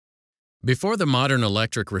Before the modern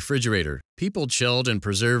electric refrigerator, people chilled and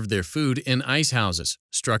preserved their food in ice houses,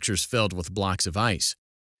 structures filled with blocks of ice.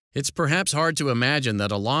 It's perhaps hard to imagine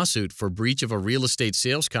that a lawsuit for breach of a real estate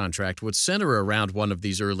sales contract would center around one of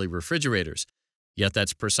these early refrigerators. Yet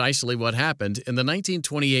that's precisely what happened in the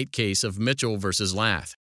 1928 case of Mitchill versus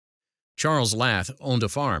Lath. Charles Lath owned a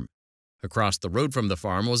farm. Across the road from the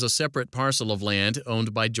farm was a separate parcel of land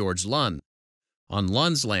owned by George Lunn. On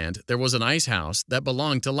Lunn's land, there was an ice house that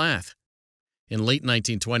belonged to Lath. In late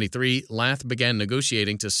 1923, Lath began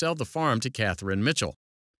negotiating to sell the farm to Catherine Mitchill.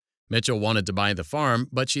 Mitchill wanted to buy the farm,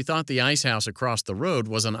 but she thought the ice house across the road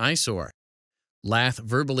was an eyesore. Lath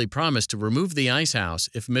verbally promised to remove the ice house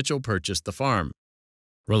if Mitchill purchased the farm.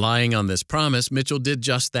 Relying on this promise, Mitchill did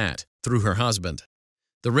just that, through her husband.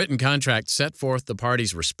 The written contract set forth the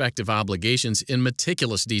parties' respective obligations in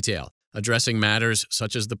meticulous detail, addressing matters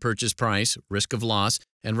such as the purchase price, risk of loss,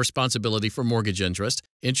 and responsibility for mortgage interest,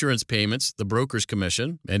 insurance payments, the broker's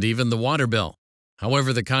commission, and even the water bill.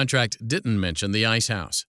 However, the contract didn't mention the ice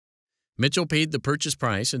house. Mitchill paid the purchase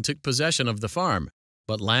price and took possession of the farm,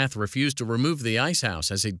 but Lath refused to remove the ice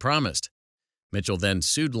house as he'd promised. Mitchill then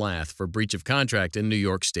sued Lath for breach of contract in New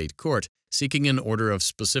York State Court, seeking an order of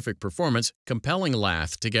specific performance compelling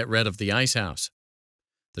Lath to get rid of the ice house.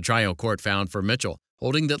 The trial court found for Mitchill,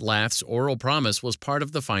 holding that Lath's oral promise was part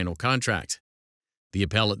of the final contract. The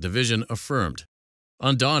appellate division affirmed.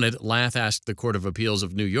 Undaunted, Lath asked the Court of Appeals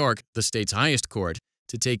of New York, the state's highest court,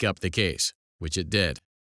 to take up the case, which it did.